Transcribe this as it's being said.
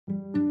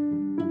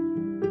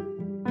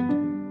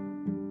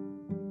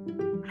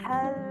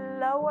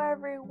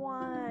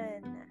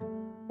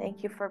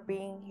Thank you for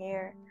being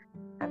here.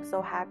 I'm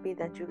so happy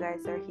that you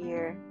guys are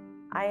here.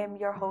 I am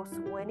your host,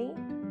 Winnie,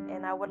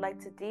 and I would like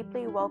to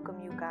deeply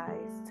welcome you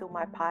guys to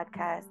my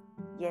podcast,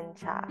 Yin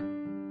Cha,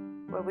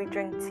 where we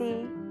drink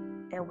tea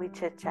and we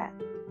chit chat.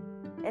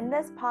 In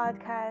this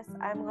podcast,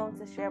 I'm going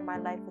to share my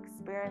life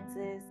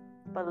experiences,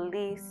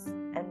 beliefs,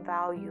 and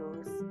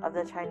values of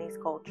the Chinese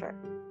culture.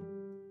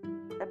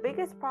 The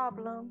biggest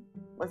problem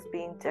was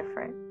being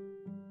different.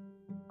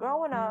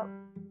 Growing up,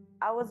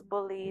 I was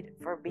bullied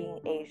for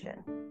being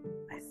Asian,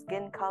 my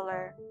skin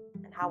color,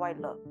 and how I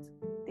looked.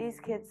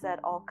 These kids said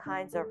all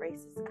kinds of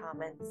racist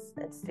comments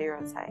and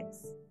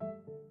stereotypes,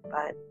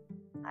 but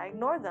I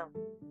ignored them.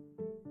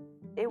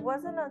 It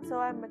wasn't until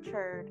I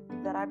matured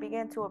that I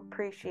began to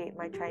appreciate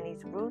my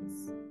Chinese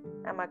roots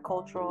and my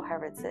cultural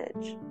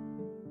heritage.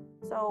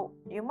 So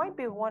you might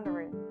be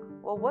wondering,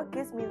 well, what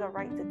gives me the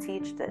right to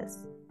teach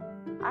this?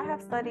 I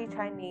have studied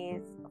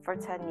Chinese for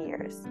 10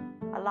 years,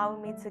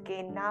 allowing me to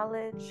gain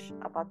knowledge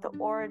about the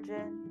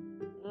origin,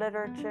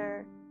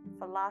 literature,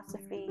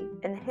 philosophy,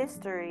 and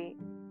history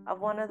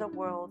of one of the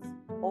world's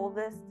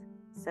oldest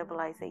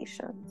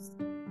civilizations.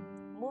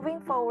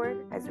 Moving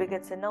forward, as we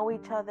get to know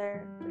each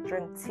other, we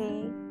drink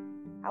tea,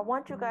 I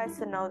want you guys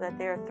to know that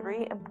there are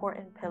 3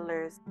 important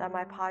pillars that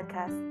my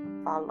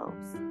podcast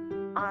follows.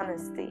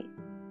 Honesty,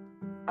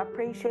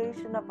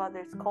 appreciation of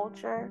others'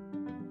 culture,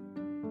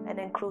 and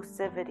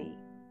inclusivity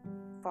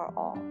for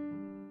all.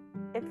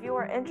 If you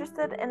are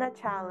interested in a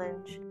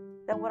challenge,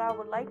 then what I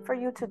would like for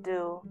you to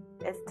do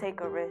is take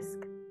a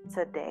risk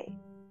today.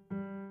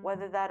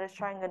 Whether that is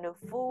trying a new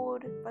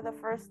food for the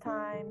first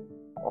time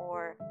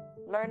or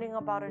learning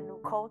about a new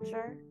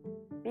culture,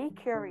 be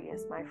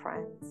curious, my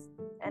friends,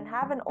 and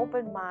have an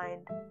open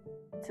mind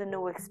to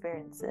new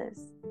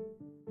experiences.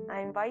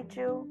 I invite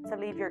you to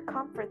leave your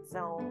comfort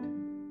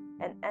zone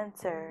and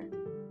enter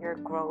your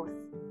growth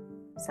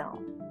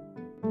zone.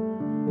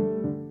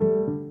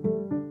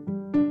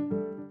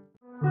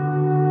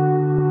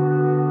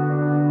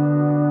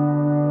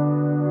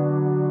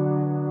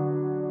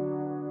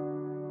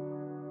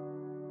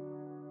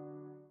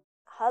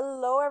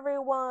 Hello,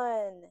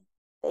 everyone.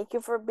 Thank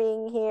you for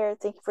being here.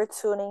 Thank you for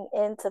tuning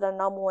in to the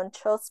number one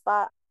chill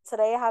spot.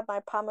 Today, I have my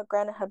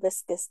pomegranate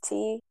hibiscus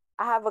tea.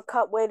 I have a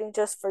cup waiting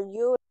just for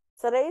you.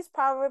 Today's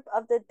proverb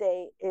of the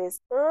day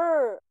is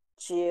日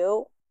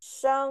久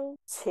生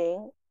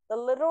情. The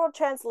literal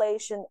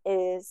translation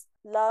is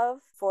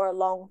love for a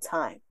long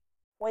time.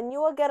 When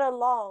you will get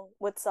along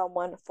with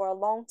someone for a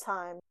long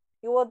time,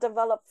 you will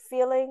develop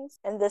feelings,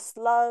 and this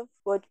love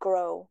would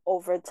grow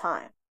over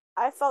time.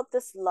 I felt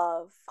this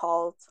love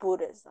called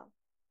Buddhism.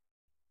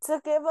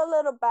 To give a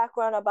little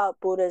background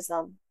about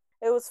Buddhism,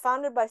 it was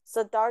founded by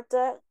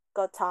Siddhartha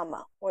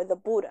Gautama, or the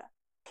Buddha.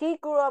 He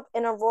grew up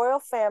in a royal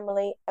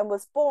family and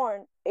was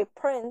born a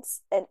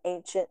prince in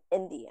ancient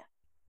India.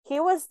 He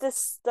was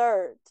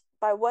disturbed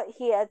by what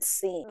he had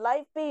seen,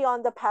 life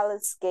beyond the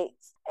palace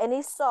gates, and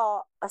he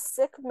saw a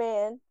sick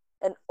man,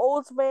 an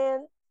old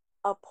man,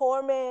 a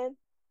poor man,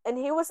 and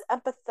he was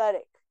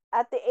empathetic.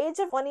 At the age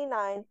of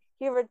 29,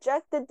 he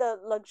rejected the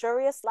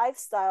luxurious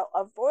lifestyle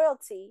of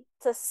royalty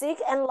to seek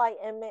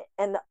enlightenment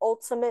and the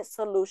ultimate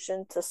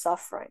solution to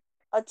suffering,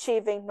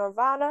 achieving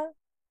nirvana,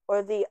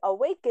 or the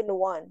awakened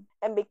one,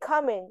 and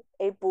becoming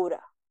a Buddha.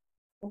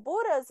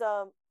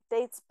 Buddhism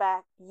dates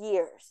back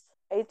years,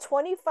 a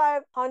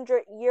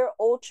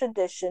 2,500-year-old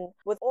tradition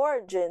with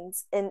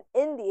origins in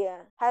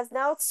India has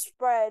now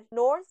spread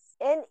north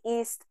and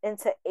east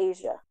into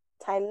Asia,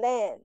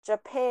 Thailand,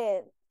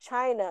 Japan,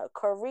 China,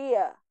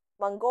 Korea,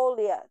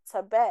 Mongolia,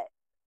 Tibet,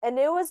 and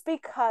it was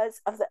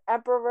because of the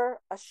Emperor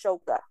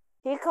Ashoka.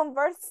 He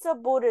converts to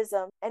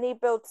Buddhism and he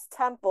builds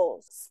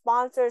temples,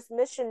 sponsors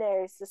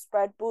missionaries to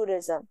spread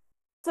Buddhism.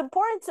 It's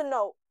important to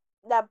note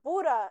that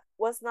Buddha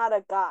was not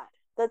a god.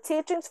 The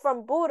teachings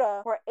from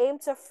Buddha were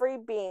aimed to free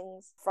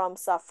beings from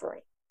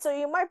suffering. So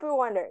you might be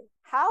wondering,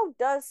 how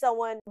does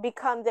someone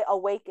become the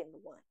awakened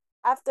one?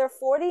 After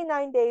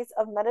 49 days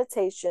of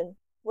meditation,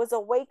 was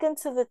awakened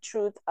to the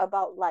truth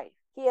about life.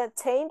 He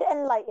attained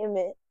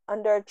enlightenment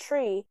under a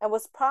tree and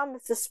was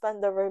promised to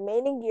spend the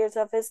remaining years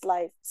of his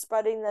life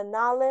spreading the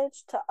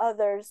knowledge to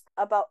others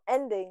about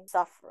ending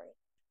suffering.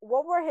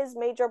 What were his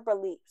major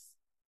beliefs?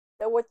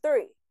 There were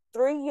 3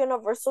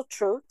 universal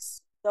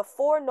truths, the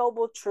 4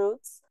 noble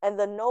truths, and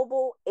the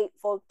noble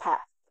eightfold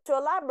path. To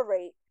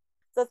elaborate,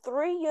 the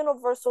 3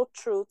 universal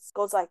truths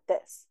goes like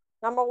this.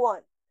 Number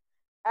 1,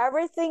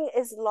 everything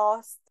is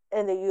lost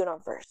in the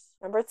universe.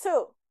 Number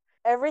 2,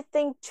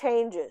 everything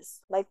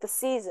changes like the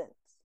seasons.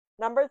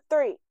 Number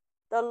 3,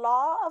 the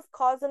law of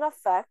cause and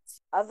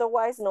effect,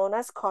 otherwise known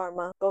as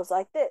karma, goes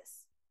like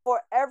this.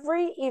 For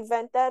every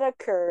event that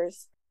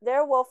occurs,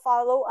 there will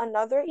follow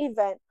another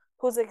event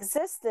whose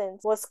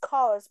existence was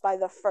caused by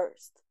the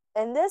first.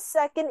 And this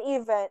second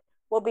event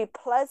will be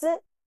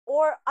pleasant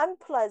or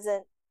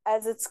unpleasant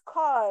as its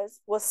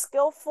cause was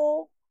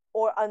skillful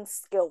or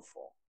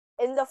unskillful.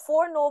 In the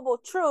 4 noble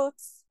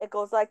truths, it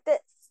goes like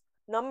this.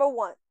 Number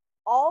 1,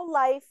 all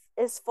life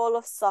is full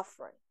of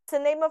suffering. To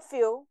name a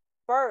few,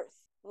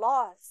 birth,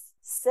 loss,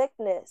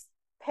 sickness,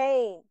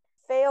 pain,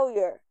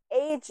 failure,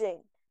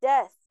 aging,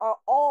 death are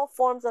all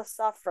forms of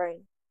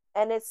suffering,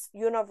 and it's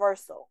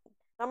universal.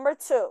 Number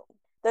 2,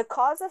 the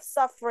cause of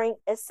suffering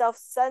is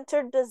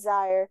self-centered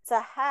desire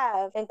to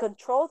have and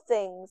control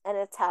things and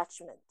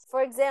attachments.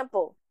 For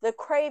example, the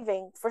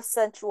craving for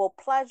sensual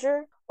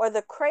pleasure or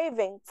the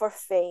craving for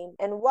fame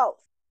and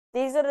wealth.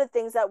 These are the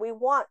things that we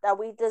want, that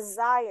we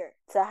desire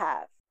to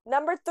have.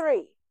 Number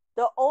 3,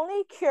 the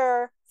only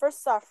cure for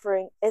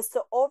suffering is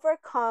to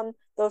overcome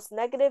those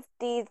negative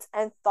deeds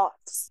and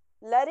thoughts,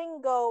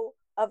 letting go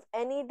of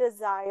any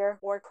desire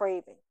or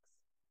cravings.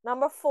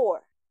 Number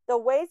 4, the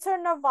way to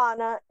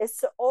nirvana is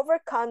to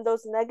overcome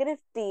those negative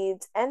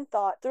deeds and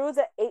thought through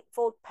the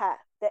Eightfold Path,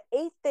 the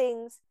 8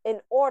 things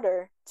in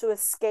order to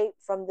escape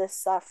from this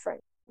suffering.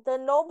 The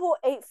Noble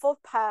Eightfold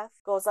Path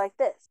goes like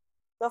this.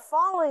 The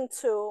following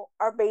 2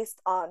 are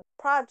based on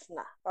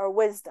prajna, or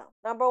wisdom.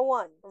 Number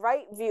 1,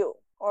 right view,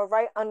 or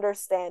right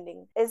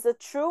understanding, is the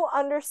true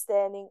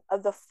understanding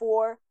of the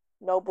 4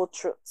 noble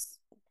truths.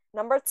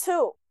 Number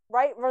 2,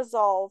 right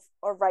resolve,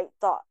 or right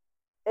thought,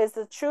 is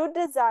the true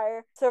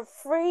desire to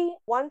free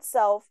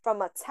oneself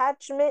from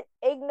attachment,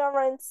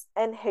 ignorance,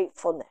 and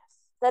hatefulness.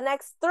 The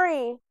next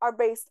 3 are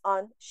based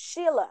on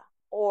shila,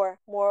 or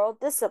moral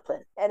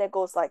discipline, and it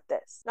goes like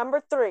this.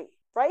 Number 3,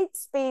 right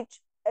speech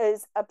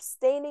is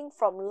abstaining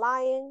from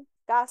lying,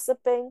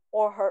 gossiping,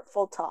 or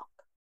hurtful talk.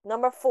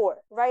 Number 4,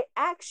 right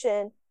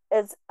action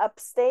is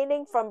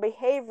abstaining from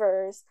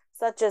behaviors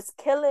such as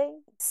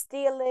killing,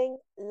 stealing,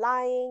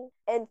 lying,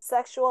 and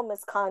sexual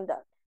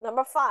misconduct.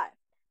 Number 5,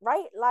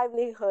 right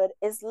livelihood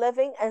is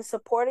living and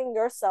supporting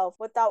yourself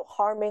without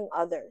harming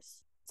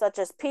others, such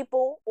as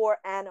people or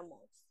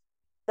animals.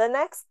 The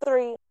next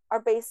 3 are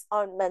based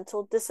on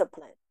mental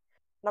discipline.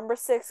 Number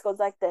 6 goes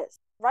like this.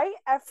 Right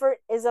effort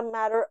is a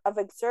matter of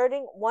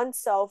exerting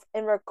oneself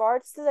in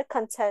regards to the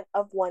content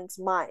of one's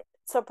mind.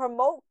 To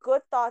promote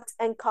good thoughts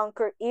and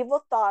conquer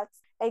evil thoughts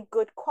and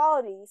good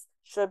qualities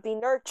should be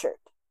nurtured.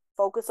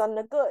 Focus on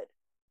the good.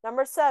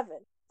 Number 7,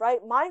 right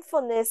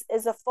mindfulness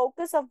is a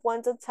focus of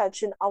one's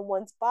attention on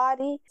one's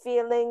body,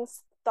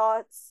 feelings,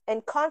 thoughts,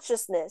 and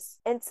consciousness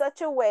in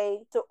such a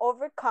way to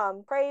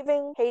overcome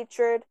craving,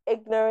 hatred,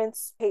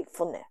 ignorance,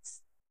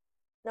 hatefulness.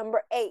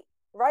 Number 8,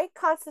 right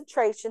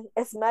concentration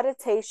is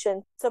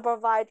meditation to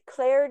provide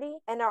clarity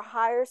and a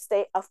higher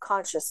state of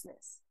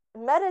consciousness.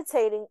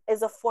 Meditating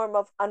is a form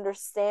of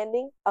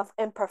understanding of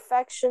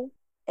imperfection,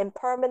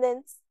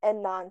 impermanence,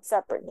 and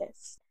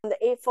non-separateness. The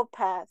Eightfold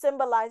Path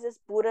symbolizes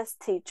Buddha's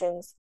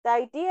teachings. The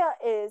idea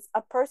is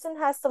a person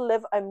has to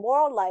live a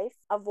moral life,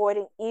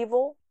 avoiding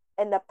evil,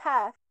 and the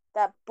path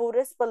that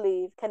Buddhists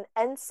believe can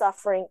end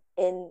suffering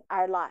in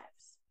our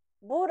lives.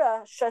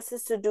 Buddha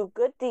stresses to do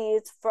good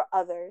deeds for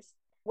others.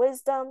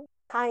 Wisdom,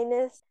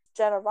 kindness,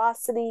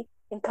 generosity,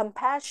 and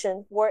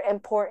compassion were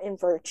important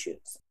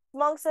virtues.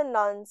 Monks and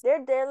nuns,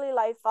 their daily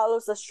life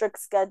follows a strict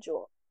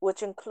schedule,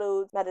 which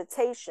includes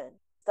meditation,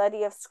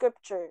 study of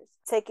scriptures,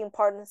 taking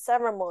part in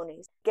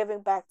ceremonies,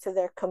 giving back to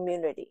their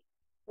community.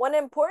 One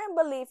important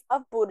belief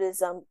of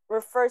Buddhism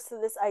refers to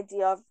this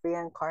idea of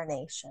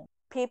reincarnation.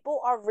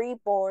 People are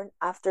reborn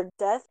after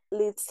death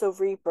leads to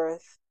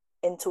rebirth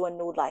into a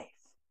new life.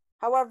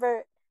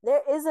 However,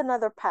 there is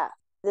another path.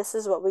 This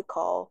is what we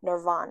call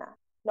nirvana.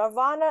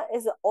 Nirvana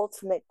is the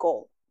ultimate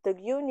goal, the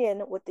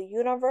union with the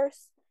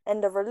universe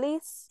and the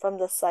release from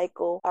the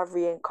cycle of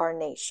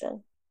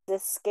reincarnation, the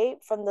escape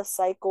from the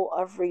cycle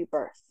of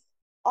rebirth.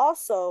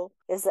 Also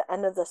is the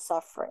end of the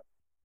suffering,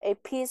 a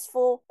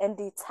peaceful and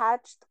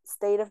detached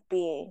state of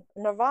being.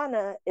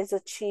 Nirvana is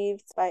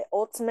achieved by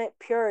ultimate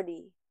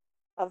purity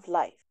of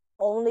life.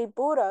 Only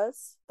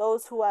Buddhas,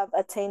 those who have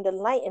attained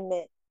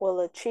enlightenment, will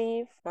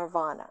achieve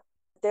nirvana.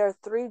 There are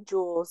 3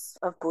 jewels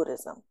of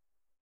Buddhism.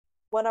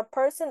 When a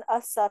person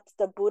accepts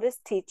the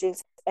Buddhist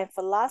teachings and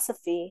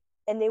philosophy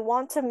and they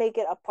want to make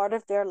it a part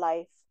of their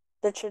life,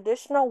 the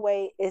traditional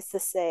way is to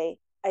say,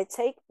 I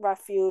take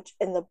refuge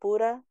in the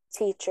Buddha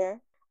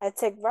teacher, I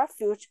take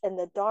refuge in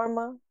the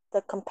Dharma,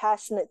 the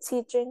compassionate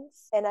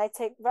teachings, and I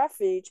take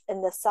refuge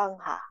in the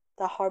Sangha,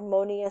 the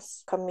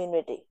harmonious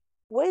community.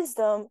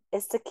 Wisdom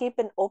is to keep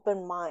an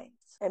open mind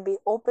and be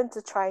open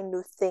to trying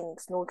new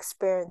things, new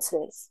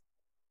experiences,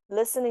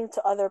 listening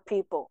to other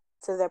people,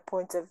 to their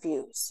points of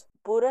views.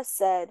 Buddha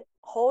said,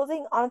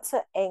 holding onto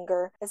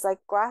anger is like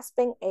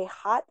grasping a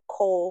hot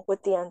coal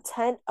with the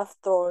intent of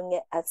throwing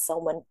it at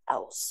someone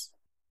else.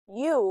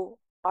 You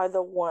are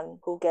the one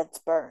who gets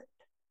burned.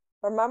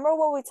 Remember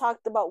what we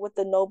talked about with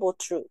the noble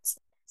truths.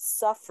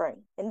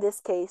 Suffering, in this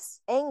case,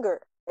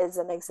 anger is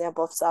an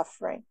example of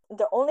suffering.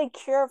 The only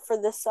cure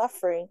for this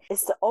suffering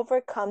is to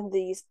overcome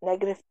these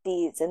negative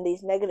deeds and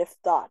these negative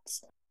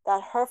thoughts,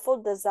 that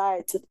hurtful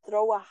desire to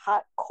throw a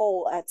hot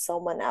coal at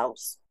someone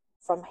else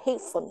from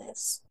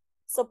hatefulness.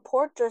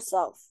 Support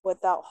yourself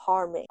without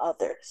harming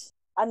others.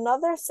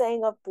 Another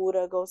saying of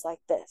Buddha goes like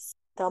this: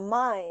 the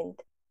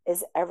mind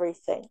is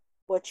everything.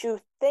 What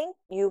you think,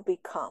 you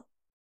become.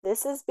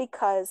 This is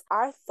because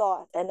our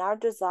thoughts and our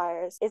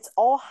desires, it's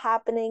all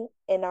happening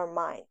in our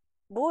mind.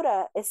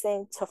 Buddha is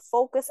saying to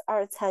focus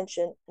our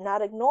attention,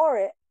 not ignore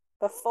it,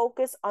 but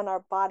focus on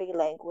our body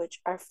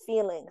language, our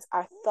feelings,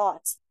 our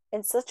thoughts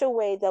in such a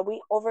way that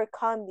we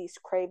overcome these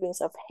cravings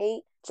of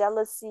hate,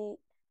 jealousy,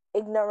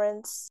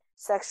 ignorance,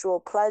 sexual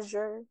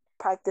pleasure,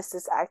 practice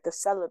this act of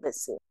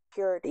celibacy,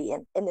 purity,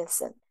 and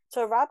innocence.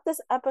 To wrap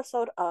this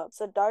episode up,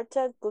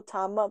 Siddhartha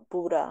Gautama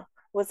Buddha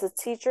was a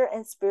teacher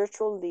and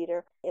spiritual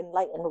leader,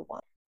 enlightened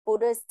one.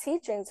 Buddha's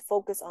teachings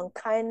focus on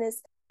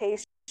kindness,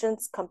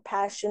 patience,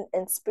 compassion,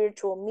 and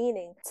spiritual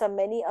meaning to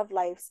many of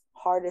life's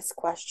hardest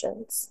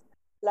questions.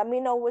 Let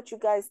me know what you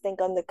guys think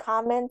in the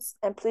comments,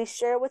 and please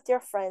share with your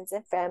friends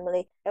and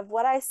family if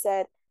what I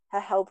said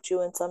has helped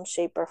you in some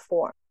shape or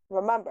form.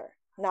 Remember,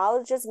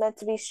 knowledge is meant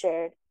to be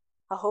shared.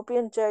 I hope you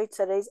enjoyed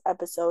today's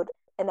episode,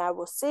 and I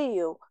will see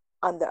you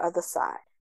on the other side.